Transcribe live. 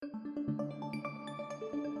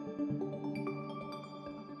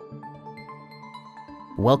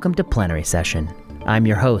Welcome to Plenary Session. I'm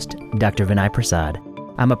your host, Dr. Vinay Prasad.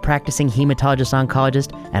 I'm a practicing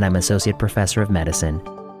hematologist-oncologist, and I'm associate professor of medicine.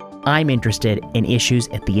 I'm interested in issues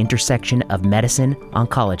at the intersection of medicine,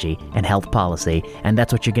 oncology, and health policy, and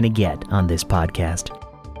that's what you're going to get on this podcast.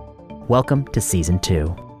 Welcome to Season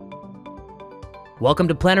 2. Welcome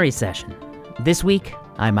to Plenary Session. This week,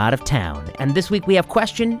 I'm out of town, and this week we have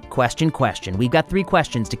question. We've got 3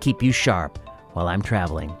 questions to keep you sharp while I'm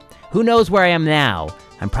traveling. Who knows where I am now?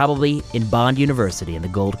 I'm probably in Bond University in the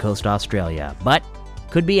Gold Coast, Australia, but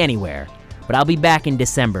could be anywhere. But I'll be back in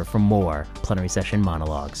December for more Plenary Session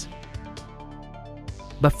monologues.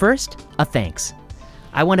 But first, a thanks.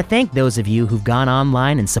 I want to thank those of you who've gone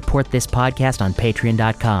online and support this podcast on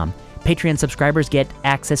Patreon.com. Patreon subscribers get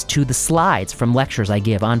access to the slides from lectures I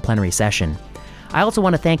give on Plenary Session. I also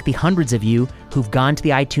want to thank the hundreds of you who've gone to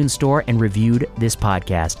the iTunes store and reviewed this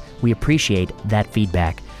podcast. We appreciate that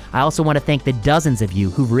feedback. I also want to thank the dozens of you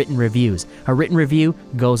who've written reviews. A written review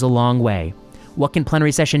goes a long way. What can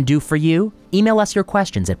Plenary Session do for you? Email us your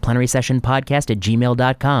questions at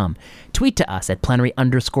plenarysessionpodcast@gmail.com. Tweet to us at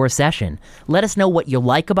plenary_session. Let us know what you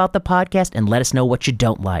like about the podcast and let us know what you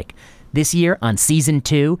don't like. This year, on Season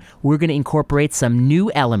 2, we're going to incorporate some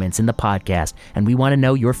new elements in the podcast, and we want to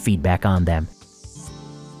know your feedback on them.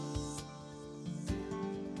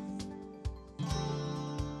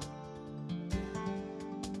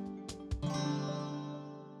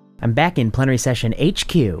 I'm back in Plenary Session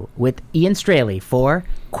HQ with Ian Straley for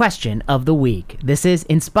Question of the Week. This is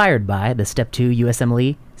inspired by the Step 2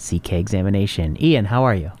 USMLE CK examination. Ian, how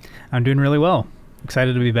are you? I'm doing really well.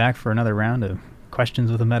 Excited to be back for another round of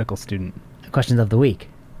Questions with a Medical Student. Questions of the Week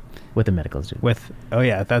with a medical student.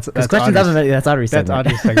 That's questions of the that's Audrey's segment. That's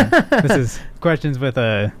Audrey's segment. This is Questions with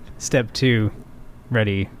a Step 2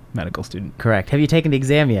 ready medical student. Correct. Have you taken the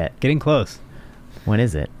exam yet? Getting close. When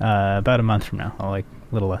is it? About a month from now. A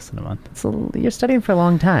little less than a month. You're studying for a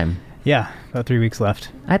long time. Yeah, about 3 weeks left.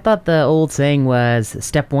 I thought the old saying was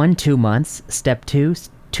Step 1, 2 months, Step 2,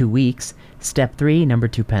 2 weeks, Step 3, number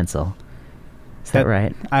 2 pencil. Is that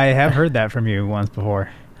right? I have heard that from you once before.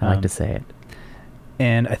 I like to say it.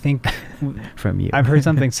 And I think from you. I've heard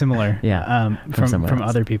something similar. Yeah. From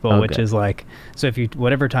other people, which good. is so if you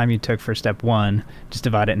whatever time you took for Step 1, just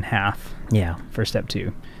divide it in half. Yeah. For Step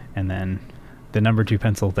 2, and then the number 2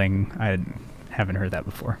 pencil thing, I haven't heard that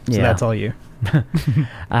before. So that's all you.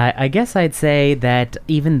 I guess I'd say that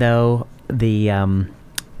even though the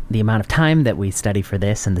amount of time that we study for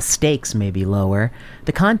this and the stakes may be lower,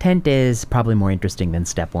 the content is probably more interesting than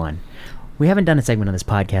Step 1. We haven't done a segment on this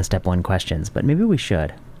podcast, Step 1 questions, but maybe we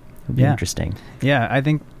should. It would be interesting. Yeah, I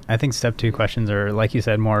think Step 2 questions are, like you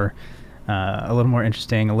said, more a little more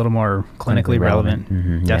interesting, a little more clinically relevant.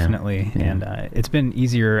 Mm-hmm, definitely. Yeah. And it's been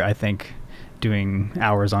easier, I think, doing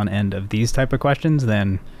hours on end of these type of questions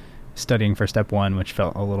than studying for Step 1, which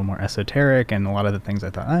felt a little more esoteric, and a lot of the things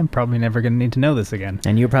I thought, I'm probably never going to need to know this again.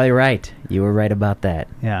 And you're probably right. You were right about that.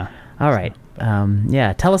 Yeah. All right.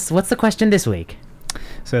 Tell us, what's the question this week?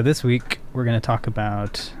 So this week, we're going to talk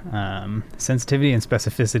about sensitivity and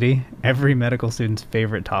specificity, every medical student's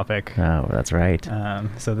favorite topic. Oh, that's right.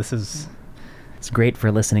 So this is... It's great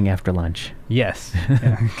for listening after lunch. Yes.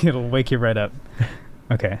 Yeah, it'll wake you right up.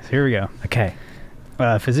 Okay, so here we go. Okay.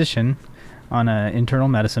 A physician on an internal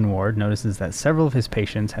medicine ward notices that several of his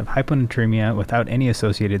patients have hyponatremia without any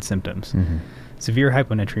associated symptoms. Mm-hmm. Severe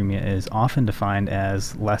hyponatremia is often defined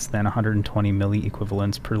as less than 120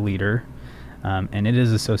 milliequivalents per liter, and it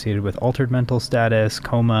is associated with altered mental status,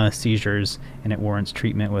 coma, seizures, and it warrants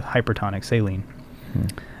treatment with hypertonic saline. Mm-hmm.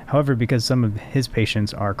 However, because some of his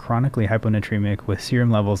patients are chronically hyponatremic with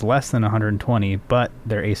serum levels less than 120, but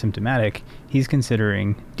they're asymptomatic, he's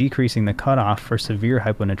considering decreasing the cutoff for severe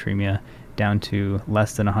hyponatremia down to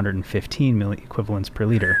less than 115 milliequivalents per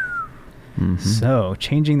liter. Mm-hmm. So,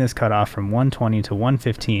 changing this cutoff from 120 to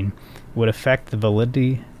 115 would affect the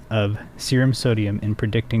validity of serum sodium in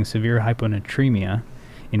predicting severe hyponatremia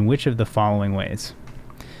in which of the following ways?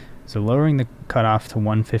 So, lowering the cutoff to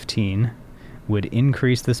 115 would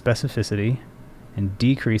increase the specificity and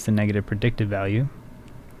decrease the negative predictive value,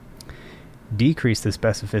 decrease the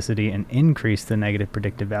specificity and increase the negative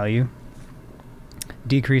predictive value,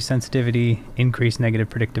 decrease sensitivity, increase negative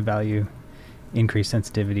predictive value, increase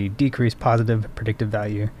sensitivity, decrease positive predictive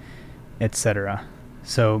value, etc.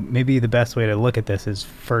 So maybe the best way to look at this is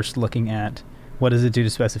first looking at what does it do to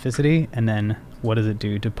specificity, and then what does it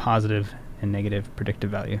do to positive and negative predictive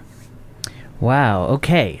value. Wow,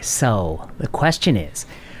 okay, so the question is,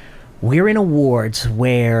 we're in awards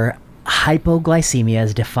where hypoglycemia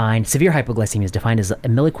is defined, severe hypoglycemia is defined as a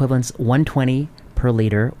milliequivalents 120 per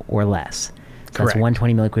liter or less. So Correct. that's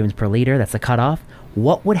 120 milliequivalents per liter, that's the cutoff.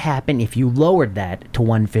 What would happen if you lowered that to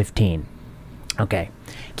 115? Okay,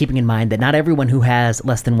 keeping in mind that not everyone who has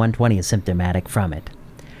less than 120 is symptomatic from it.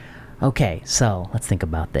 Okay, so let's think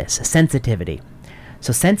about this. Sensitivity.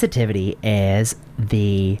 So sensitivity is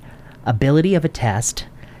the ability of a test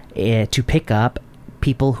to pick up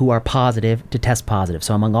people who are positive to test positive.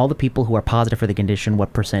 So among all the people who are positive for the condition,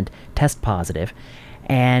 what percent test positive?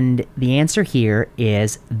 And the answer here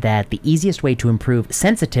is that the easiest way to improve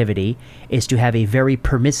sensitivity is to have a very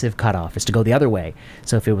permissive cutoff, is to go the other way.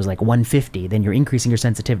 So if it was like 150, then you're increasing your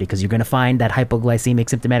sensitivity because you're going to find that hypoglycemic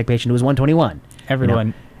symptomatic patient who was 121.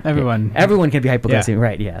 Everyone can be hypoglycemic,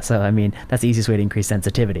 right? Yeah. So I mean, that's the easiest way to increase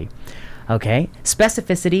sensitivity. Okay.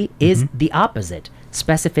 Specificity is the opposite.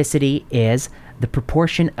 Specificity is the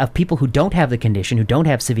proportion of people who don't have the condition, who don't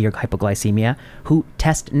have severe hypoglycemia, who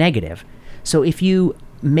test negative. So if you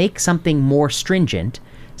make something more stringent,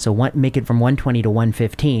 so make it from 120 to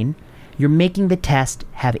 115, you're making the test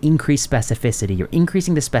have increased specificity. You're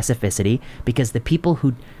increasing the specificity because the people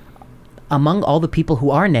who, among all the people who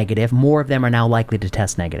are negative, more of them are now likely to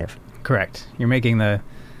test negative. Correct. You're making the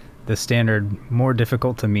standard more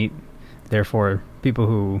difficult to meet. Therefore, people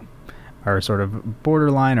who are sort of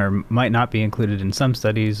borderline or might not be included in some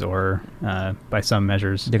studies or by some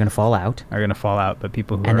measures, they're going to fall out. But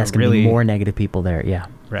people who and that's going to be more negative people there, yeah.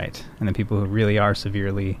 Right. And the people who really are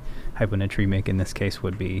severely hyponatremic in this case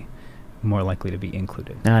would be more likely to be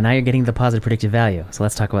included. Now you're getting the positive predictive value. So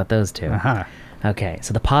let's talk about those two. Uh-huh. Okay,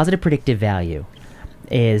 so the positive predictive value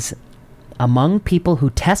is among people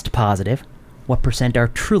who test positive, what percent are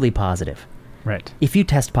truly positive? Right. If you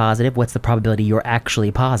test positive, what's the probability you're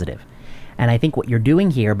actually positive? And I think what you're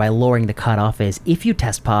doing here by lowering the cutoff is if you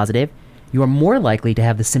test positive, you are more likely to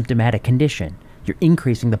have the symptomatic condition. You're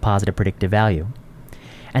increasing the positive predictive value.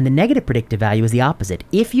 And the negative predictive value is the opposite.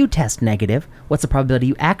 If you test negative, what's the probability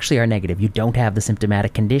you actually are negative? You don't have the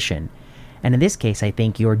symptomatic condition. And in this case, I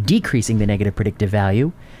think you're decreasing the negative predictive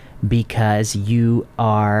value because you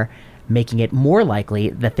are making it more likely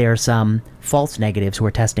that there are some false negatives who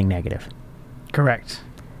are testing negative. Correct.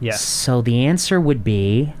 Yes. So the answer would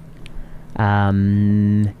be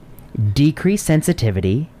decrease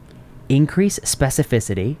sensitivity, increase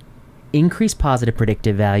specificity, increase positive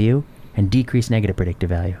predictive value, and decrease negative predictive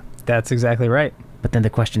value. That's exactly right. But then the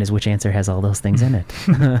question is, which answer has all those things in it?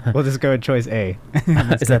 We'll just go with choice A.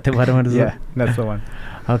 Is that the one? Yeah, that's the one.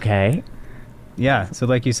 Okay. Yeah, so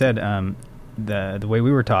like you said, the way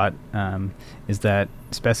we were taught is that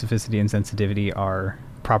specificity and sensitivity are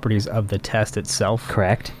properties of the test itself.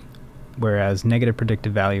 Correct. Whereas negative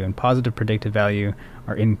predictive value and positive predictive value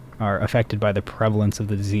are affected by the prevalence of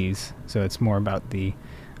the disease. So it's more about the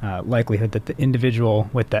likelihood that the individual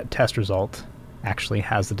with that test result actually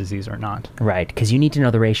has the disease or not. Right, because you need to know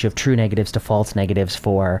the ratio of true negatives to false negatives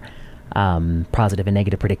for positive and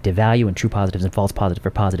negative predictive value, and true positives and false positive for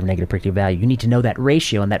positive and negative predictive value. You need to know that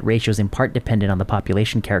ratio, and that ratio is in part dependent on the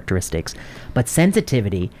population characteristics. But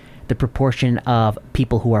sensitivity, the proportion of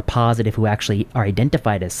people who are positive who actually are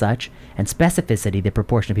identified as such, and specificity, the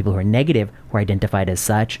proportion of people who are negative who are identified as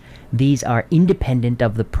such, these are independent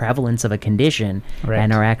of the prevalence of a condition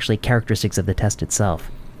and are actually characteristics of the test itself.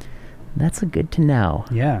 That's good to know.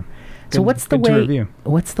 Yeah. So what's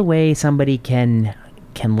the way somebody can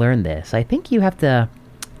learn this? I think you have to,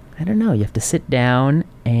 you have to sit down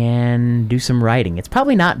and do some writing. It's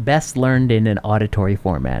probably not best learned in an auditory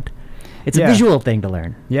format. It's a visual thing to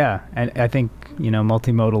learn. Yeah, and I think,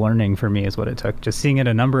 multimodal learning for me is what it took. Just seeing it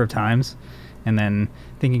a number of times and then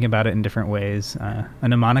thinking about it in different ways. A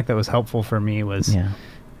mnemonic that was helpful for me was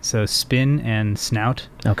so spin and snout.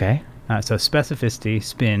 Okay. So specificity,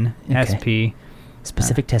 spin, SP.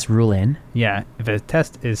 Specific test, rule in. Yeah, if a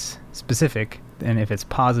test is specific, and if it's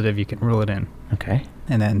positive, you can rule it in. Okay.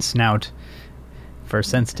 And then snout, for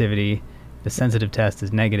sensitivity, the sensitive test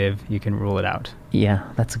is negative, you can rule it out.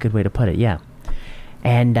 Yeah, that's a good way to put it, yeah.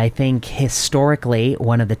 And I think historically,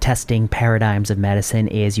 one of the testing paradigms of medicine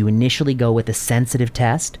is you initially go with a sensitive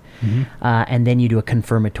test, and then you do a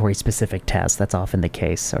confirmatory specific test. That's often the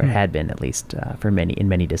case, or it had been at least in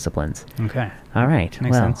many disciplines. Okay. All right.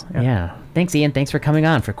 Makes sense. Yeah. Thanks, Ian. Thanks for coming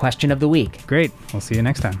on for Question of the Week. Great. We'll see you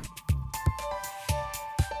next time.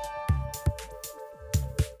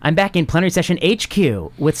 I'm back in Plenary Session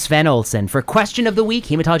HQ with Sven Olsen for Question of the Week,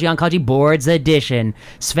 Hematology Oncology Boards Edition.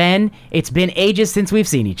 Sven, it's been ages since we've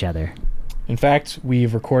seen each other. In fact,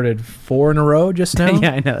 we've recorded 4 in a row just now.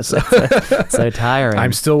 Yeah, I know. So tiring.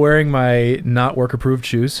 I'm still wearing my not work-approved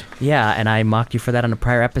shoes. Yeah, and I mocked you for that on a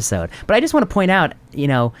prior episode. But I just want to point out,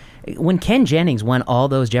 when Ken Jennings won all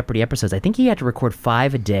those Jeopardy episodes, I think he had to record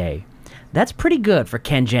 5 a day. That's pretty good for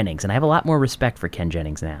Ken Jennings, and I have a lot more respect for Ken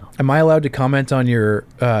Jennings now. Am I allowed to comment on your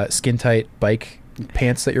skin tight bike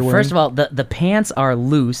pants that you're wearing? First of all, the pants are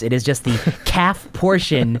loose. It is just the calf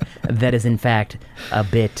portion that is in fact a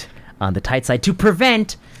bit on the tight side to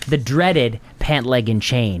prevent the dreaded pant leg and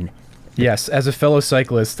chain. Yes, as a fellow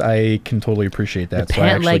cyclist, I can totally appreciate that. The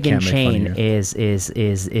pant leg and chain is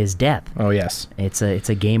death. Oh yes, it's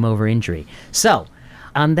a game over injury. So,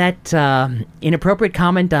 on that inappropriate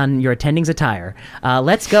comment on your attending's attire,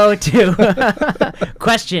 let's go to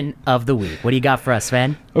question of the week. What do you got for us,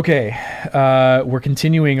 Sven? Okay, we're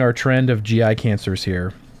continuing our trend of GI cancers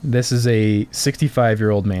here. This is a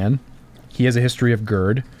 65-year-old man. He has a history of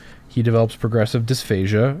GERD. He develops progressive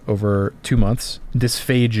dysphagia over 2 months.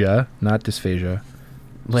 Dysphagia, not dysphasia.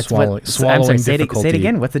 Swallowing I'm sorry, say difficulty. it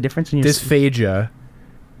again. What's the difference? When Dysphagia.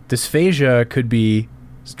 Dysphagia could be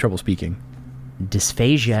trouble speaking.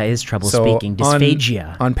 Dysphagia is trouble speaking.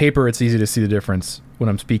 Dysphagia. On paper, it's easy to see the difference. When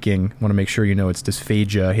I'm speaking, I want to make sure you know it's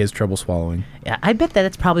dysphagia. He has trouble swallowing. Yeah, I bet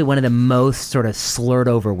that's probably one of the most sort of slurred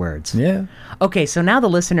over words. Yeah. Okay, so now the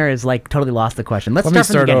listener is like totally lost the question. Let me start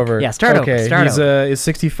start over. Yeah, start over. Okay, he's a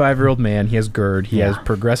 65-year-old man. He has GERD. He has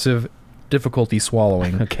progressive difficulty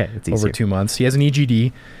swallowing. Okay, it's easier. Over 2 months. He has an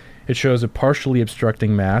EGD. It shows a partially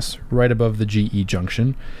obstructing mass right above the GE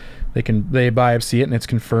junction. They biopsy it, and it's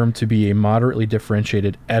confirmed to be a moderately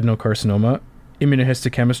differentiated adenocarcinoma.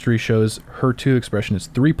 Immunohistochemistry shows HER2 expression is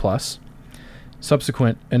 3+.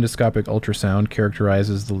 Subsequent endoscopic ultrasound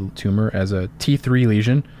characterizes the tumor as a T3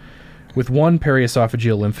 lesion with one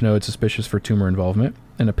periesophageal lymph node suspicious for tumor involvement.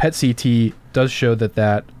 And a PET CT does show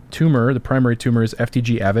that tumor, the primary tumor, is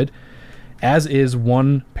FDG avid, as is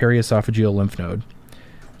one periesophageal lymph node.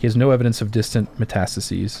 He has no evidence of distant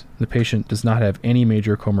metastases. The patient does not have any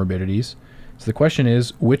major comorbidities. So the question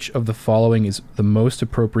is, which of the following is the most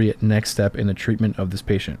appropriate next step in the treatment of this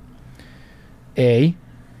patient? A,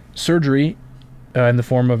 surgery in the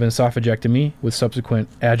form of an esophagectomy with subsequent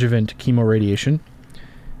adjuvant chemoradiation.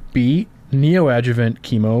 B, neoadjuvant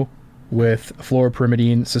chemo with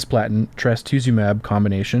fluoropyrimidine, cisplatin, trastuzumab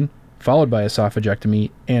combination, followed by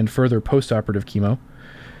esophagectomy and further postoperative chemo.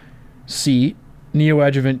 C,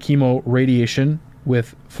 neoadjuvant chemo radiation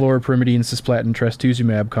with fluoropyrimidine, cisplatin,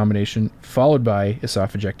 trastuzumab combination, followed by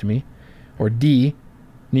esophagectomy. Or D,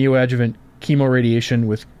 neoadjuvant chemoradiation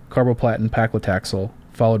with carboplatin paclitaxel,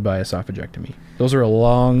 followed by esophagectomy. Those are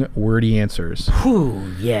long, wordy answers.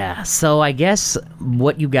 Whew, yeah. So I guess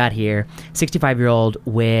what you got here, 65-year-old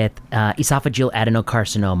with esophageal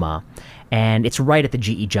adenocarcinoma, and it's right at the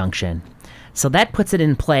GE junction. So that puts it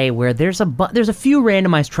in play where there's a few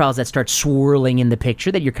randomized trials that start swirling in the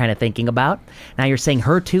picture that you're kind of thinking about. Now you're saying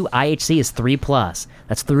HER2 IHC is 3+.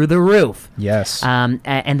 That's through the roof. Yes. And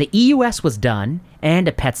the EUS was done and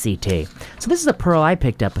a PET CT. So this is a pearl I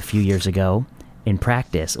picked up a few years ago in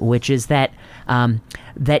practice, which is that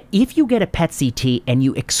that if you get a PET CT and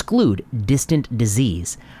you exclude distant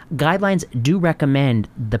disease, guidelines do recommend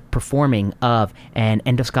the performing of an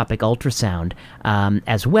endoscopic ultrasound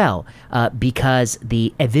as well, because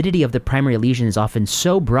the avidity of the primary lesion is often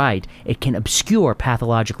so bright it can obscure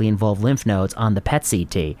pathologically involved lymph nodes on the PET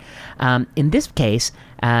CT. In this case,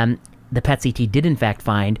 the PET CT did in fact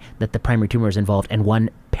find that the primary tumor is involved in one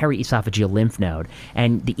periesophageal lymph node,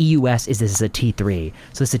 and the EUS is this is a T3.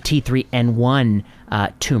 So it's a T3N1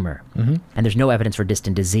 tumor, and there's no evidence for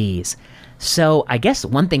distant disease. So I guess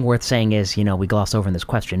one thing worth saying is, we gloss over in this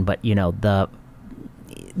question, but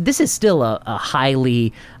this is still a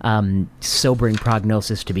highly sobering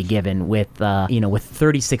prognosis to be given with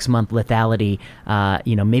 36-month lethality,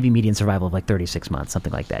 maybe median survival of like 36 months,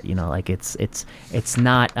 something like that. It's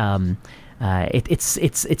not. It's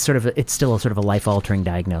still a sort of a life-altering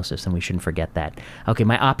diagnosis, and we shouldn't forget that. Okay,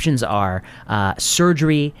 my options are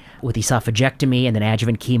surgery with esophagectomy and then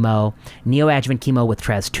adjuvant chemo, neoadjuvant chemo with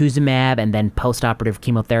trastuzumab and then postoperative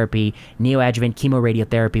chemotherapy, neoadjuvant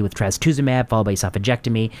chemoradiotherapy with trastuzumab followed by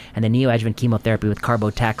esophagectomy, and then neoadjuvant chemotherapy with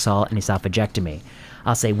carbotaxol and esophagectomy.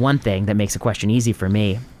 I'll say one thing that makes the question easy for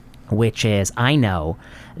me, which is I know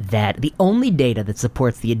that the only data that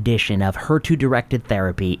supports the addition of HER2-directed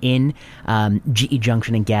therapy in GE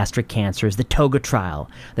junction and gastric cancer is the TOGA trial.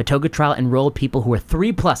 The TOGA trial enrolled people who were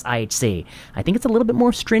 3+ IHC. I think it's a little bit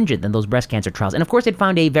more stringent than those breast cancer trials. And of course, it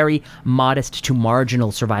found a very modest to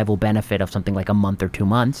marginal survival benefit of something like a month or 2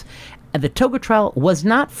 months. And the TOGA trial was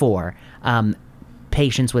not for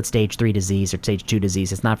patients with stage 3 disease or stage 2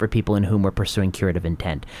 disease. It's not for people in whom we're pursuing curative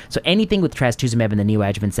intent. So anything with trastuzumab in the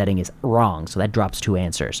neoadjuvant setting is wrong. So that drops 2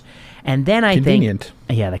 answers. And then I convenient.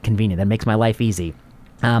 think... Yeah, that's convenient. That makes my life easy.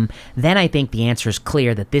 then I think the answer is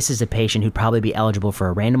clear that this is a patient who'd probably be eligible for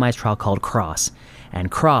a randomized trial called CROSS. And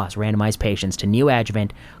CROSS randomized patients to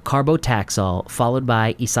neoadjuvant carbotaxol followed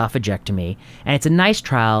by esophagectomy. And it's a nice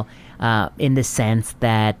trial in the sense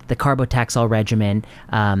that the carbotaxol regimen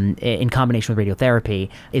in combination with radiotherapy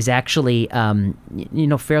is actually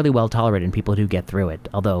fairly well tolerated in people who get through it,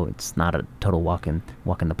 although it's not a total walk in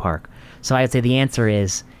the park. So I would say the answer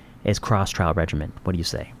is CROSS trial regimen. What do you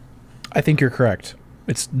say? I think you're correct.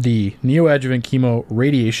 It's the neoadjuvant chemo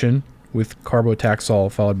radiation with carbotaxol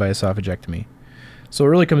followed by esophagectomy. So it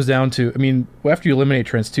really comes down to, after you eliminate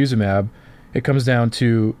trastuzumab, it comes down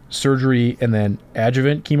to surgery and then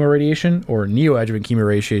adjuvant chemoradiation, or neoadjuvant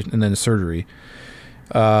chemoradiation and then surgery.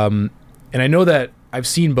 And I know that I've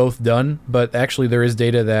seen both done, but actually there is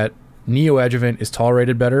data that neoadjuvant is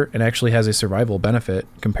tolerated better and actually has a survival benefit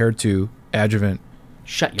compared to adjuvant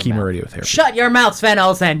chemoradiotherapy. Shut your mouth, Sven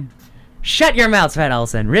Olsen! Shut your mouth, Sven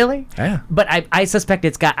Olsen. Really? Yeah. But I suspect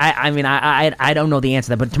it's got... I don't know the answer to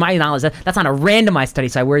that, but to my knowledge, that's not a randomized study,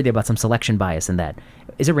 so I worry about some selection bias in that.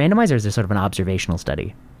 Is it randomized, or is it sort of an observational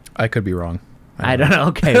study? I could be wrong. I don't know.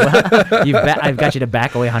 Okay, well, I've got you to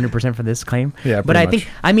back away 100% from this claim. Yeah, but I much.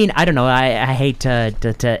 think... I don't know. I hate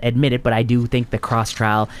to admit it, but I do think the CROSS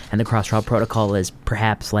trial and the CROSS trial protocol is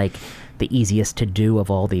perhaps like the easiest to do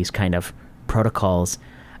of all these kind of protocols.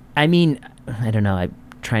 I don't know. I'm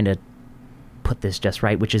trying to put this just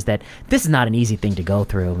right, which is that this is not an easy thing to go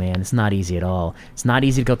through, man. It's not easy at all. It's not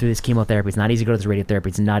easy to go through this chemotherapy. It's not easy to go through this radiotherapy.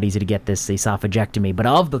 It's not easy to get this esophagectomy. But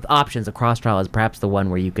of the options, a CROSS trial is perhaps the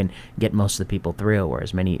one where you can get most of the people through, or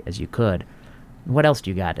as many as you could. What else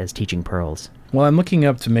do you got as teaching pearls? Well, I'm looking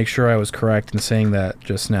up to make sure I was correct in saying that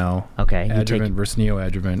just now. Okay. Adjuvant versus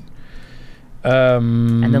neoadjuvant.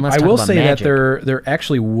 And then let's talk I will about say magic. that there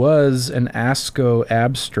actually was an ASCO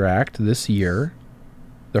abstract this year,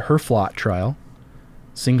 the HERFLOT trial,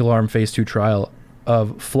 single-arm phase 2 trial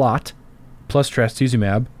of FLOT plus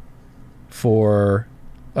trastuzumab for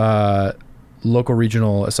local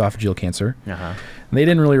regional esophageal cancer. Uh-huh. They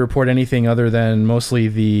didn't really report anything other than mostly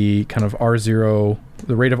the kind of R0,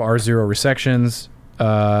 the rate of R0 resections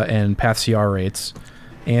and PathCR rates.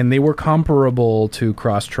 And they were comparable to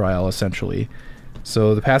CROSS trial, essentially.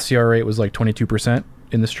 So the PathCR rate was like 22%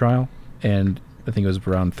 in this trial, and I think it was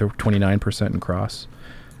around 29% in CROSS.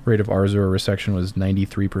 Rate of R0 resection was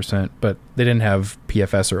 93%, but they didn't have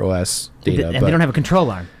PFS or OS data. And they don't have a control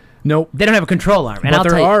arm. Nope. They don't have a control arm. And but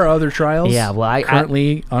there are other trials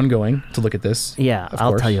currently ongoing to look at this. Yeah,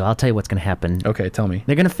 I'll tell you what's going to happen. Okay, tell me.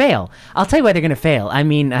 They're going to fail. I'll tell you why they're going to fail. I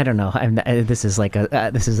don't know. This is like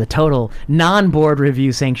this is a total non-board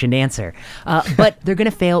review sanctioned answer. But they're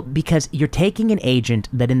going to fail because you're taking an agent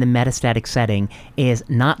that in the metastatic setting is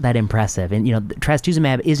not that impressive. And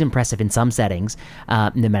trastuzumab is impressive in some settings,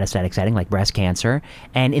 in the metastatic setting like breast cancer,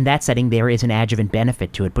 and in that setting there is an adjuvant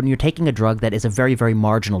benefit to it. But when you're taking a drug that is a very, very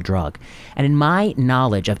marginal drug. And in my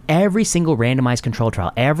knowledge of every single randomized control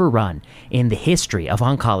trial ever run in the history of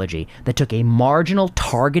oncology that took a marginal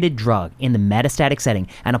targeted drug in the metastatic setting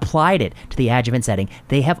and applied it to the adjuvant setting,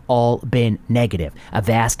 they have all been negative.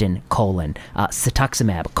 Avastin,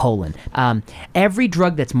 cetuximab, every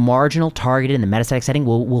drug that's marginal targeted in the metastatic setting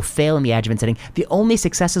will fail in the adjuvant setting. The only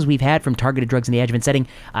successes we've had from targeted drugs in the adjuvant setting,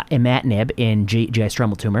 imatinib in GI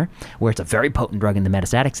stromal tumor, where it's a very potent drug in the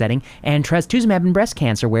metastatic setting, and trastuzumab in breast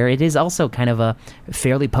cancer, where it is also kind of a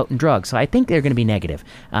fairly potent drug. So I think they're going to be negative.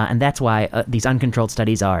 And that's why these uncontrolled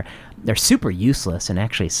studies they're super useless. And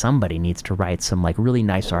actually somebody needs to write some like really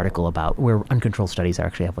nice article about where uncontrolled studies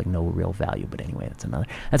actually have like no real value. But anyway, that's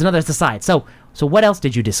another aside. So what else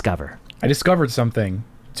did you discover? I discovered something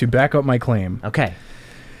to back up my claim. Okay.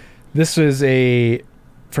 This is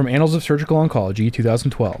from Annals of Surgical Oncology,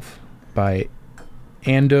 2012, by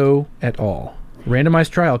Ando et al. Randomized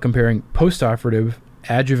trial comparing postoperative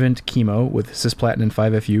adjuvant chemo with cisplatin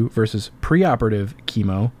 5-FU versus preoperative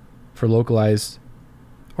chemo for localized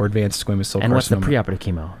or advanced squamous cell carcinoma. And what's the preoperative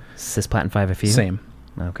chemo? Cisplatin 5-FU? Same.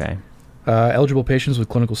 Okay. Eligible patients with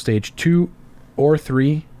clinical stage 2 or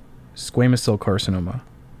 3 squamous cell carcinoma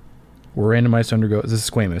were randomized to undergo, this is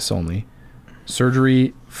squamous only,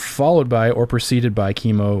 surgery followed by or preceded by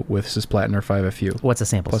chemo with cisplatin or 5-FU. What's the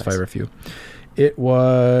sample plus size? 5-FU. It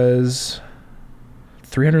was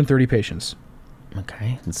 330 patients.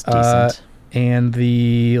 Okay, that's decent. And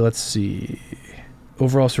let's see,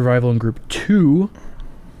 overall survival in group 2,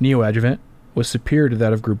 neoadjuvant, was superior to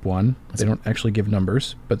that of group 1. They don't actually give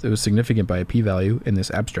numbers, but it was significant by a p-value in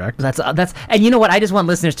this abstract. That's and you know what? I just want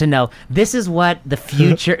listeners to know this is what the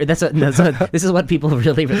future. This is what people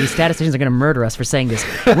really. These statisticians are going to murder us for saying this.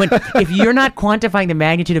 If you're not quantifying the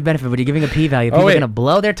magnitude of benefit, but you're giving a p-value, people are going to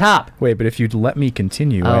blow their top. Wait, but if you'd let me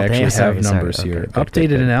continue, I actually have numbers here. Okay,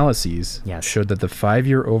 Updated analyses Yes. showed that the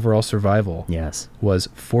 5-year overall survival was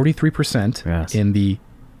 43% in the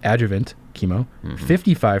adjuvant chemo,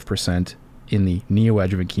 55% in the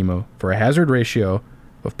neoadjuvant chemo, for a hazard ratio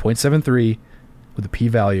of 0.73 with a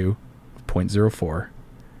p-value of 0.04.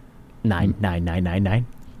 99999.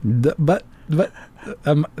 But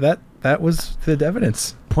that was the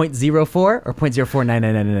evidence. 0.04 or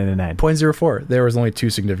 0.04999999. 0.04. There was only 2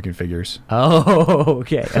 significant figures. Oh,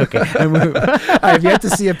 okay. I have yet to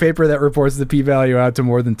see a paper that reports the p-value out to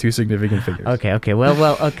more than 2 significant figures. Okay.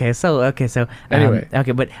 Well. So anyway.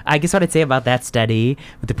 But I guess what I'd say about that study,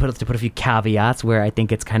 to put a few caveats where I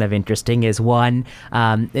think it's kind of interesting, is one,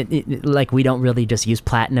 like we don't really just use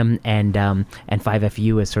platinum and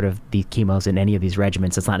 5-FU as sort of the chemos in any of these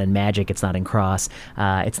regimens. It's not in MAGIC. It's not in CROSS.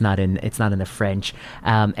 It's not in the French.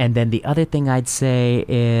 And then the other thing I'd say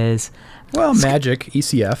is... Well, MAGIC,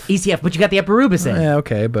 ECF. But you got the epirubicin. Yeah,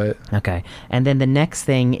 okay, but... Okay. And then the next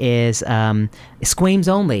thing is squames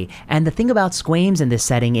only. And the thing about squames in this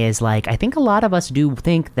setting is, like, I think a lot of us do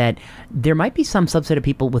think that there might be some subset of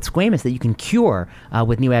people with squamous that you can cure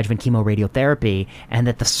with neoadjuvant chemoradiotherapy, and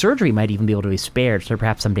that the surgery might even be able to be spared, so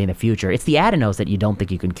perhaps someday in the future. It's the adenos that you don't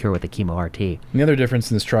think you can cure with the chemo-RT. And the other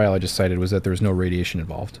difference in this trial I just cited was that there was no radiation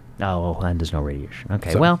involved. Oh, and there's no radiation.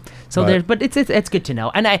 Okay, but it's good to know.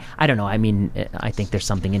 And I don't know. I mean, I think there's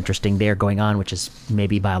something interesting there going on, which is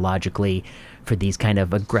maybe biologically, for these kind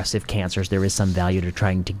of aggressive cancers, there is some value to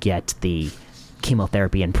trying to get the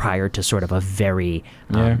chemotherapy in prior to sort of a very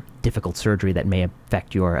difficult surgery that may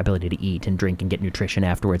affect your ability to eat and drink and get nutrition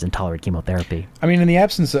afterwards and tolerate chemotherapy. I mean, in the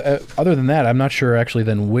absence, other than that, I'm not sure actually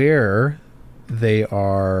then where they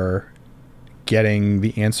are getting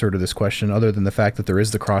the answer to this question, other than the fact that there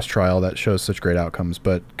is the CROSS trial that shows such great outcomes.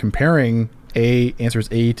 But comparing answers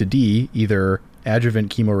A to D, either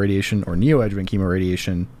adjuvant chemoradiation or neoadjuvant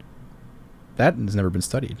chemoradiation, that has never been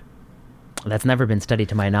studied. That's never been studied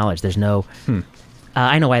to my knowledge. There's no...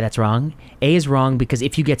 I know why that's wrong. A is wrong because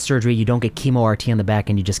if you get surgery, you don't get chemo-RT on the back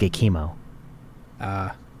end, you just get chemo.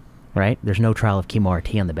 Right? There's no trial of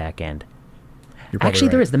chemo-RT on the back end. Actually,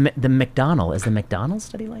 right. There is the McDonald. Is the McDonald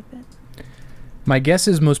study like that? My guess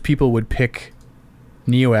is most people would pick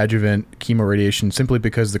neoadjuvant chemoradiation simply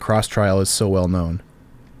because the CROSS trial is so well known.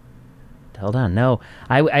 Hold on, no.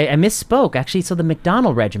 I misspoke, actually. So the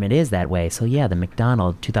McDonald regimen is that way. So yeah, the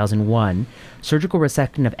McDonald, 2001, surgical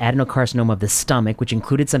resection of adenocarcinoma of the stomach, which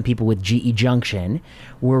included some people with GE junction,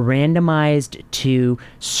 were randomized to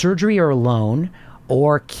surgery or alone,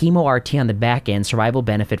 or chemo-RT on the back end, survival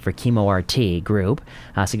benefit for chemo-RT group,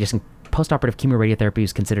 suggesting postoperative chemoradiotherapy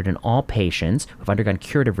is considered in all patients who have undergone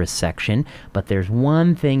curative resection. But there's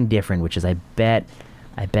one thing different, which is I bet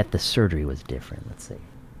the surgery was different. Let's see.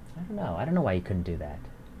 I don't know why you couldn't do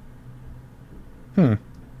that.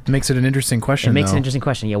 Makes it an interesting question. It makes an interesting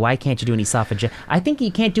question. Yeah, why can't you do an esophageal? I think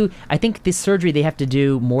you can't do. I think this surgery they have to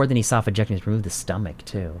do more than esophagectomy, remove the stomach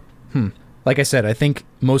too. Like I said, I think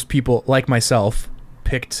most people, like myself,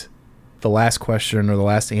 picked the last question or the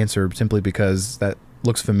last answer simply because that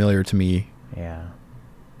looks familiar to me. Yeah,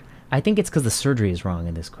 I think it's because the surgery is wrong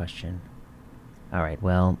in this question. All right.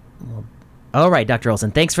 Well, all right, Dr.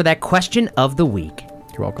 Olson. Thanks for that question of the week.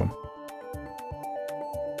 You're welcome.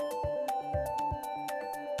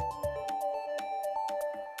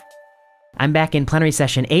 I'm back in plenary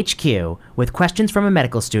session HQ with questions from a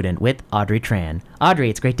medical student with Audrey Tran. Audrey,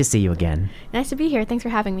 it's great to see you again. Nice to be here. Thanks for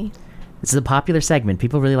having me. This is a popular segment.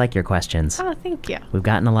 People really like your questions. Oh, thank you. We've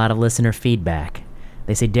gotten a lot of listener feedback.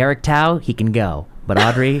 They say Derek Tao, he can go. But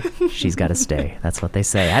Audrey, she's got to stay. That's what they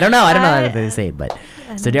say. I don't know how they say it, but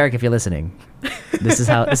so Derek, if you're listening, this is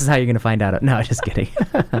how you're going to find out. No, just kidding.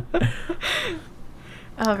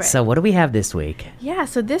 All right. So what do we have this week? Yeah,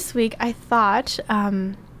 so this week I thought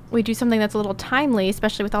we do something that's a little timely,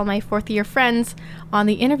 especially with all my fourth-year friends on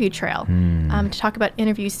the interview trail, to talk about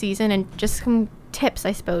interview season and just some tips,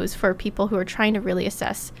 I suppose, for people who are trying to really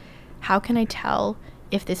assess how can I tell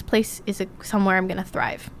if this place is somewhere I'm going to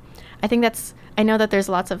thrive. I know that there's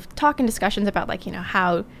lots of talk and discussions about, like,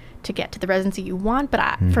 how to get to the residency you want,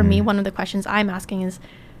 but for me, one of the questions I'm asking is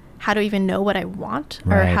how to even know what I want,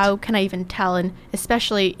 or how can I even tell, and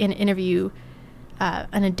especially in an interview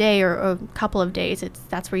in a day or a couple of days,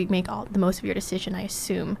 that's where you make the most of your decision, I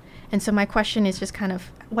assume. And so my question is just kind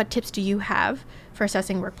of, what tips do you have for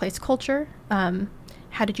assessing workplace culture,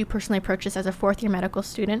 how did you personally approach this as a fourth year medical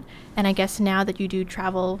student? And I guess now that you do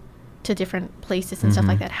travel to different places and stuff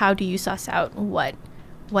like that, how do you suss out what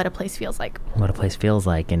a place feels like? What a place feels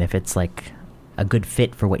like, and if it's like a good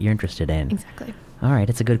fit for what you're interested in. Exactly. All right,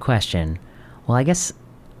 it's a good question. Well, I guess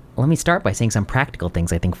let me start by saying some practical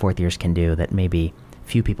things I think fourth years can do that maybe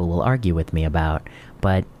few people will argue with me about.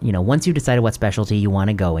 But, once you've decided what specialty you want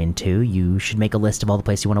to go into, you should make a list of all the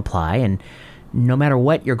places you want to apply. And no matter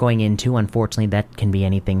what you're going into, unfortunately, that can be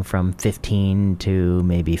anything from 15 to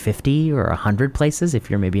maybe 50 or 100 places. If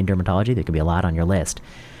you're maybe in dermatology, there could be a lot on your list.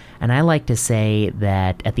 And I like to say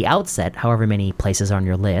that at the outset, however many places are on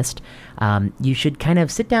your list, you should kind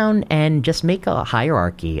of sit down and just make a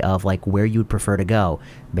hierarchy of like where you'd prefer to go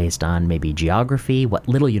based on maybe geography, what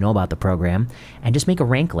little you know about the program, and just make a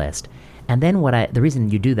rank list. And then the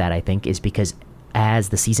reason you do that, I think, is because as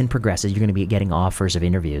the season progresses, you're going to be getting offers of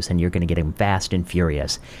interviews, and you're going to get them fast and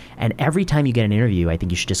furious. And every time you get an interview, I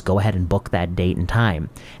think you should just go ahead and book that date and time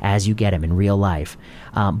as you get them in real life.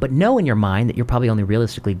 But know in your mind that you're probably only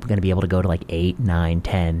realistically going to be able to go to like 8, 9,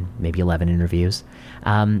 10, maybe 11 interviews.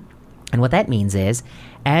 And what that means is,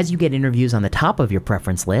 as you get interviews on the top of your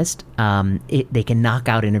preference list, they can knock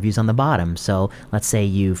out interviews on the bottom. So let's say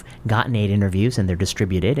you've gotten 8 interviews and they're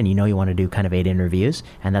distributed, and you want to do kind of 8 interviews,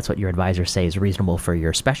 and that's what your advisors say is reasonable for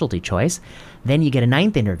your specialty choice. Then you get a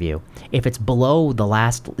 9th interview. If it's below the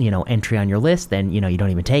last entry on your list, then you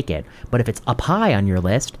don't even take it. But if it's up high on your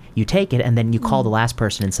list, you take it, and then you call the last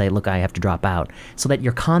person and say, look, I have to drop out. So that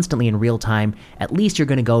you're constantly in real time. At least you're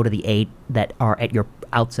going to go to the 8 that are at your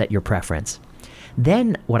outset your preference.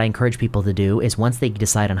 Then what I encourage people to do is once they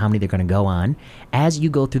decide on how many they're going to go on, as you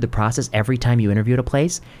go through the process, every time you interview at a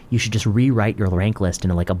place, you should just rewrite your rank list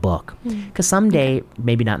into like a book. Because someday,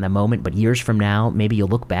 maybe not in that moment, but years from now, maybe you'll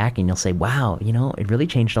look back and you'll say, wow, it really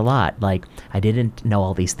changed a lot. Like I didn't know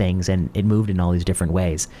all these things and it moved in all these different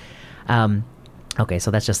ways. Okay,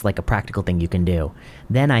 so that's just like a practical thing you can do.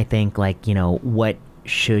 Then I think what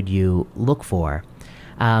should you look for?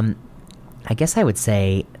 I guess I would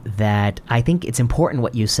say that I think it's important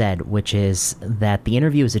what you said, which is that the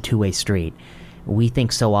interview is a two-way street. We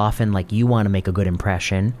think so often like you want to make a good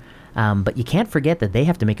impression, but you can't forget that they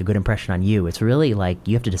have to make a good impression on you. It's really like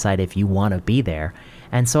you have to decide if you want to be there.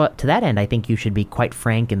 And so to that end, I think you should be quite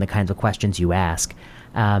frank in the kinds of questions you ask.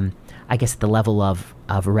 I guess at the level of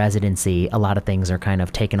residency, a lot of things are kind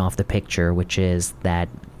of taken off the picture, which is that,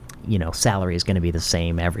 salary is going to be the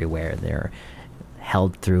same everywhere. They're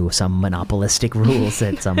held through some monopolistic rules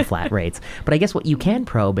at some flat rates. But I guess what you can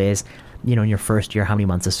probe is, in your first year, how many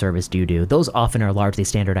months of service do you do? Those often are largely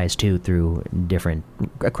standardized too through different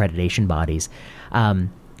accreditation bodies.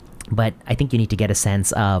 But I think you need to get a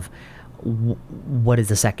sense of what is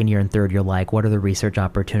the second year and third year like? What are the research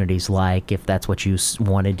opportunities like, if that's what you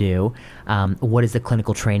want to do? What is the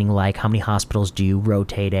clinical training like? How many hospitals do you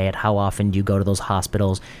rotate at? How often do you go to those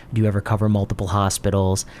hospitals? Do you ever cover multiple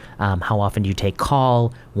hospitals? How often do you take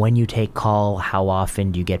call? When you take call, how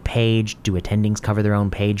often do you get paged? Do attendings cover their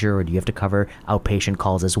own pager, or do you have to cover outpatient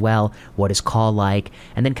calls as well? What is call like?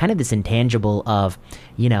 And then kind of this intangible of,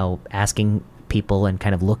 asking people and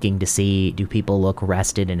kind of looking to see, do people look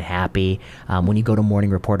rested and happy? When you go to morning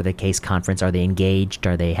report at a case conference, are they engaged?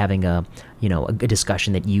 Are they having a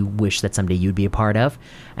discussion that you wish that someday you'd be a part of?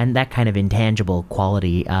 And that kind of intangible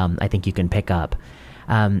quality, I think you can pick up.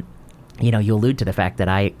 You allude to the fact that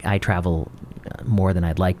I travel more than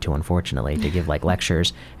I'd like to, unfortunately, to give like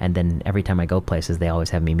lectures, and then every time I go places, they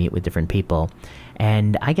always have me meet with different people.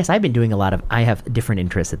 And I guess I've been doing I have different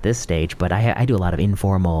interests at this stage, but I do a lot of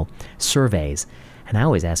informal surveys, and I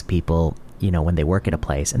always ask people, when they work at a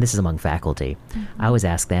place, and this is among faculty, I always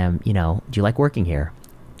ask them, do you like working here?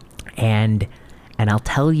 And I'll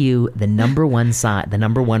tell you the number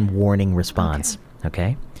one warning response.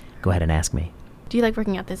 Okay? Go ahead and ask me. Do you like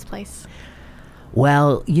working at this place?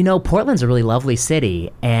 Well, Portland's a really lovely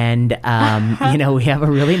city, and, we have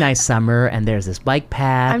a really nice summer, and there's this bike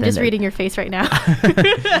path. I'm just reading your face right now.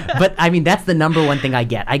 But, that's the number one thing I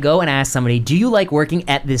get. I go and ask somebody, do you like working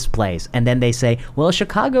at this place? And then they say, well,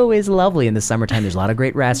 Chicago is lovely in the summertime. There's a lot of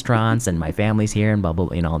great restaurants, and my family's here, and blah, blah,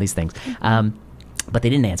 blah, all these things. But they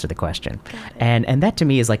didn't answer the question. And that to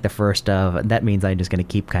me is like the first of, that means I'm just going to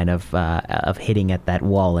keep kind of hitting at that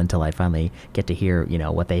wall until I finally get to hear,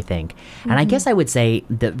 what they think. And I guess I would say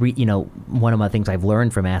that, one of the things I've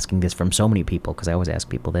learned from asking this from so many people, because I always ask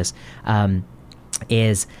people this,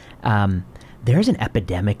 is there's an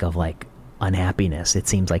epidemic of like unhappiness, it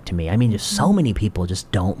seems like to me. I mean, just so many people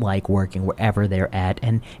just don't like working wherever they're at,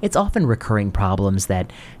 and it's often recurring problems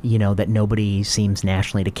that, that nobody seems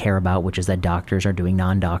nationally to care about, which is that doctors are doing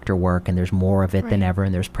non-doctor work, and there's more of it than ever,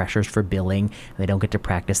 and there's pressures for billing, and they don't get to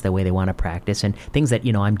practice the way they want to practice, and things that,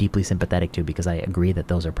 I'm deeply sympathetic to, because I agree that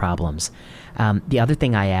those are problems. The other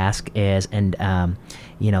thing I ask is, and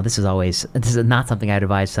this is not something I'd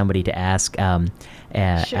advise somebody to ask at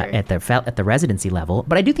the residency level,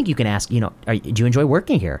 but I do think you can ask, do you enjoy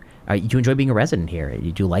working here? Do you enjoy being a resident here?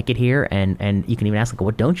 Do you like it here? And you can even ask, like,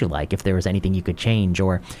 what don't you like, if there was anything you could change?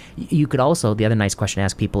 Or you could also, the other nice question to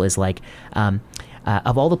ask people is like,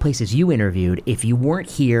 of all the places you interviewed, if you weren't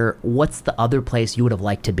here, what's the other place you would have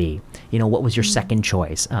liked to be? What was your second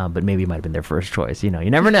choice? But maybe it might have been their first choice. You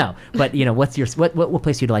never know. But what's your what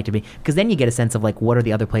place you'd like to be? Because then you get a sense of like, what are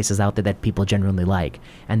the other places out there that people genuinely like,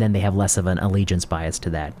 and then they have less of an allegiance bias to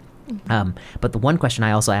that. But the one question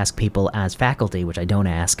I also ask people as faculty, which I don't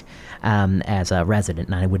ask as a resident,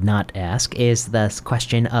 and I would not ask, is this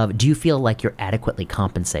question of, do you feel like you're adequately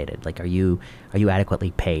compensated? Like, are you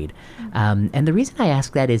adequately paid? And the reason I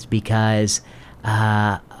ask that is because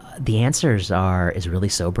the answers is really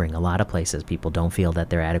sobering. A lot of places, people don't feel that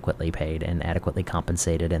they're adequately paid and adequately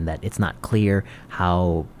compensated, and that it's not clear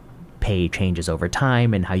how pay changes over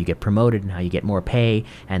time and how you get promoted and how you get more pay,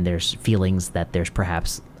 and there's feelings that there's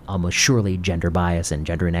perhaps almost surely gender bias and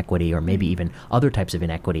gender inequity, or maybe even other types of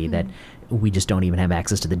inequity that we just don't even have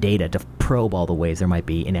access to the data to probe all the ways there might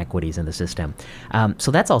be inequities in the system.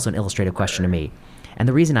 So that's also an illustrative question to me. And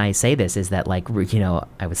the reason I say this is that, like,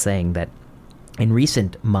 I was saying that in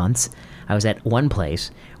recent months, I was at one place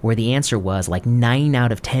where the answer was like 9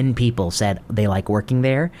 out of 10 people said they like working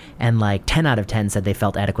there, and like 10 out of 10 said they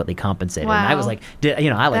felt adequately compensated. Wow. And I was like,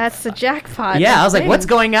 that's the jackpot. Yeah, I was like, what's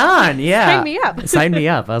going on? Yeah. Sign me up. Sign me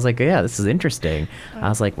up. I was like, yeah, this is interesting. I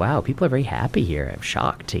was like, wow, people are very happy here. I'm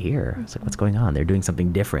shocked to hear. I was like, what's going on? They're doing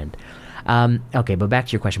something different. Okay, but back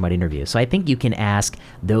to your question about interviews. So I think you can ask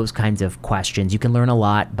those kinds of questions. You can learn a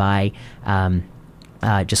lot by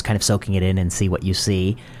just kind of soaking it in and see what you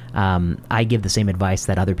see. I give the same advice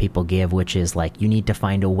that other people give, which is like, you need to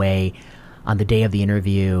find a way on the day of the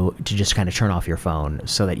interview to just kind of turn off your phone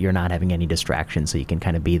so that you're not having any distractions, so you can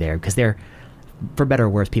kind of be there, because for better or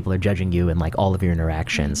worse, people are judging you in like all of your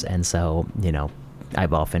interactions. And so,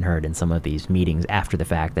 I've often heard in some of these meetings after the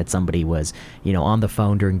fact that somebody was, on the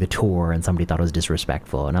phone during the tour and somebody thought it was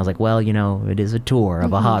disrespectful. And I was like, well, it is a tour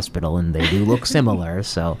of a hospital and they do look similar.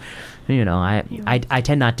 So, I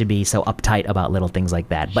tend not to be so uptight about little things like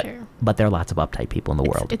that. But there are lots of uptight people in the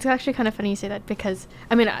world. It's actually kind of funny you say that, because,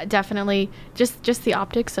 I mean, definitely just the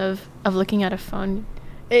optics of looking at a phone,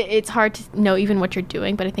 it's hard to know even what you're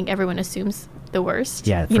doing, but I think everyone assumes the worst.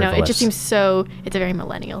 Yeah, it just seems it's a very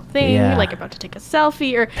millennial thing, like about to take a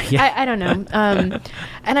selfie, or I don't know.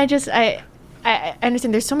 And I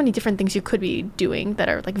understand there's so many different things you could be doing that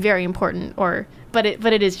are like very important, but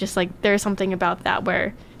it is just like, there's something about that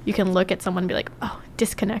where you can look at someone and be like, oh,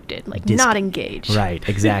 disconnected, like not engaged. Right,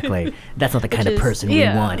 exactly. That's not the kind of person we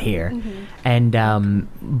want here. And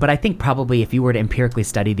but I think probably if you were to empirically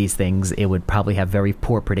study these things, it would probably have very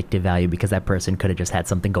poor predictive value, because that person could have just had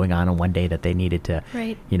something going on one day that they needed to,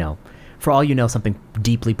 for all something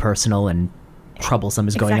deeply personal and troublesome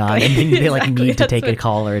is going on, and they need to take a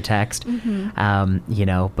call or a text.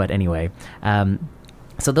 But anyway.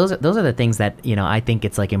 So those are the things that, I think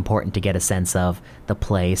it's like important to get a sense of the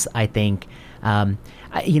place. I think, I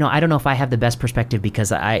don't know if I have the best perspective,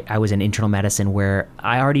 because I was in internal medicine, where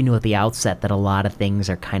I already knew at the outset that a lot of things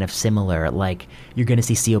are kind of similar. Like, you're going to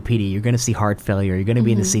see COPD, you're going to see heart failure, you're going to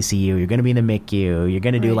be in the CCU, you're going to be in the MICU, you're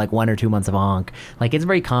going to do like 1 or 2 months of onc. Like, it's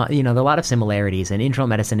very, there are a lot of similarities, and internal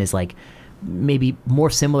medicine is like maybe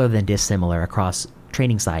more similar than dissimilar across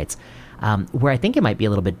training sites. Where I think it might be a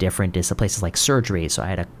little bit different is the places like surgery. So I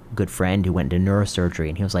had a good friend who went into neurosurgery,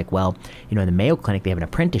 and he was like, well, in the Mayo Clinic, they have an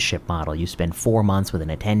apprenticeship model. You spend 4 months with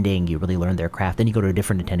an attending, you really learn their craft, then you go to a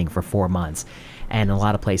different attending for 4 months. And in a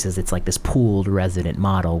lot of places, it's like this pooled resident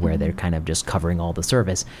model where they're kind of just covering all the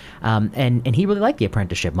service. And he really liked the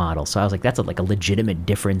apprenticeship model. So I was like, that's a legitimate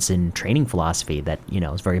difference in training philosophy that,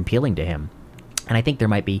 is very appealing to him. And I think there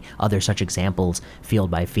might be other such examples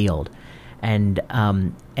field by field. And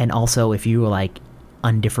also, if you were like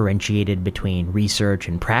undifferentiated between research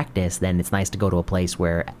and practice, then it's nice to go to a place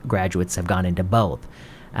where graduates have gone into both.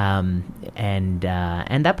 And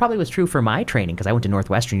that probably was true for my training, because I went to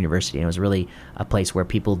Northwestern University, and it was really a place where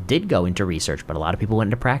people did go into research, but a lot of people went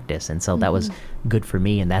into practice. And so that was good for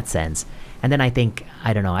me in that sense. And then I think,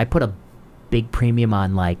 I don't know, I put a big premium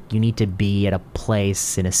on like you need to be at a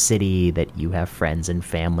place in a city that you have friends and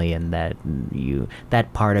family, and that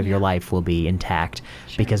part of your life will be intact,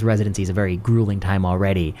 because residency is a very grueling time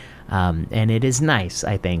already. And it is nice,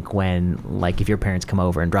 I think, when like if your parents come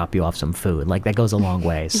over and drop you off some food, like that goes a long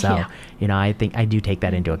way. So I think I do take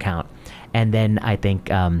that into account. And then I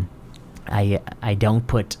think I don't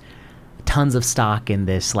put tons of stock in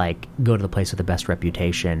this, like go to the place with the best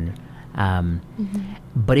reputation.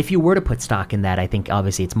 But if you were to put stock in that, I think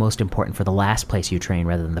obviously it's most important for the last place you train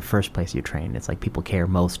rather than the first place you train. It's like people care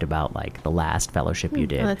most about like the last fellowship you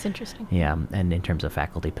did. Oh, that's interesting. Yeah, and in terms of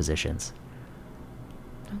faculty positions.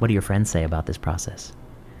 What do your friends say about this process?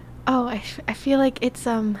 Oh, I feel like it's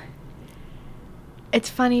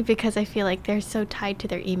funny because I feel like they're so tied to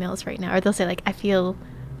their emails right now. Or they'll say like, I feel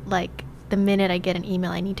like the minute I get an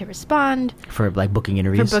email, I need to respond. For like booking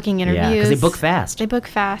interviews? For booking interviews. Yeah, because they book fast.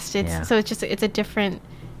 So it's a different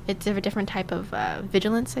type of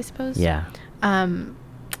vigilance, I suppose. Yeah.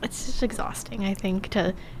 It's just exhausting, I think,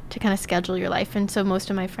 to kind of schedule your life. And so most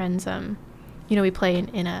of my friends, we play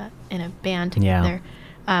in a band together.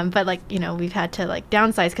 But like, we've had to like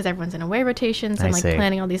downsize because everyone's in away rotations and like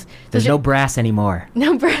planning all these. There's no brass anymore.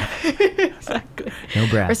 No brass. Exactly. No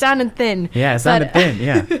brass. We're sounding thin. Yeah, sounding thin.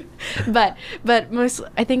 Yeah. but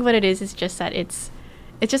I think what it is just that it's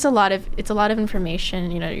just a lot of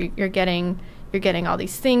information. You're getting all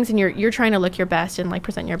these things, and you're trying to look your best and like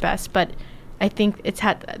present your best. But I think it's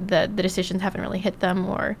had the decisions haven't really hit them,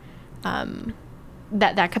 or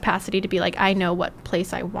that capacity to be like, I know what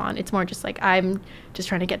place I want. It's more just like I'm just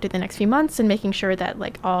trying to get through the next few months and making sure that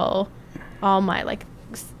like all my like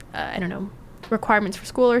requirements for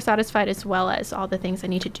school are satisfied, as well as all the things I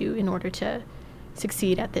need to do in order to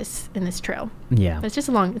succeed in this trail. Yeah, but it's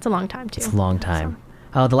a long time too. It's a long time.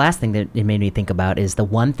 So. The last thing that it made me think about is the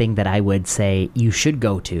one thing that I would say you should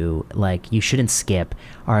go to, like you shouldn't skip,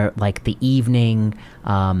 are like the evening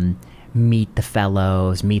meet the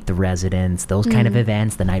fellows, meet the residents, those kind of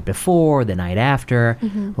events the night before, the night after.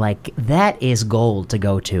 Like that is gold to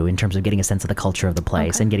go to in terms of getting a sense of the culture of the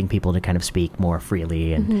place and getting people to kind of speak more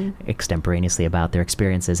freely and extemporaneously about their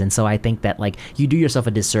experiences. And so I think that like you do yourself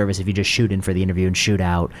a disservice if you just shoot in for the interview and shoot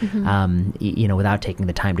out, without taking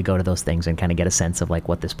the time to go to those things and kind of get a sense of like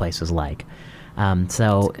what this place is like. That's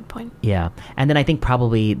a good point. Yeah. And then I think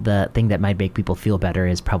probably the thing that might make people feel better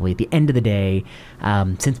is probably at the end of the day,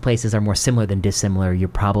 since places are more similar than dissimilar, you're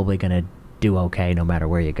probably going to do okay no matter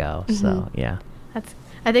where you go. So, yeah.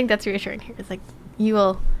 I think that's reassuring here. It's like you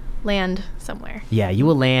will land somewhere. Yeah, you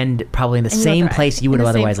will land probably in the same place you would have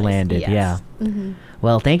otherwise landed. Yes. Yeah.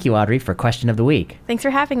 Well, thank you, Audrey, for Question of the Week. Thanks for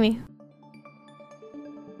having me.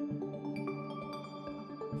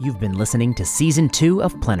 You've been listening to Season 2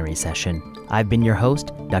 of Plenary Session. I've been your host,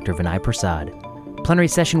 Dr. Vinay Prasad. Plenary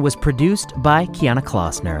Session was produced by Kiana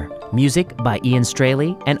Klossner. Music by Ian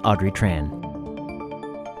Straley and Audrey Tran.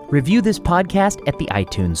 Review this podcast at the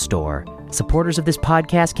iTunes Store. Supporters of this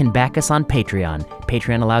podcast can back us on Patreon.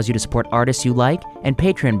 Patreon allows you to support artists you like, and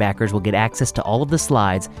Patreon backers will get access to all of the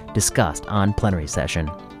slides discussed on Plenary Session.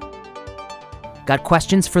 Got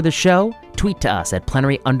questions for the show? Tweet to us at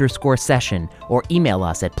plenary_session or email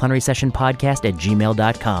us at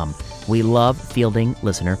plenarysessionpodcast@gmail.com. We love fielding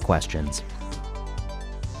listener questions.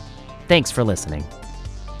 Thanks for listening.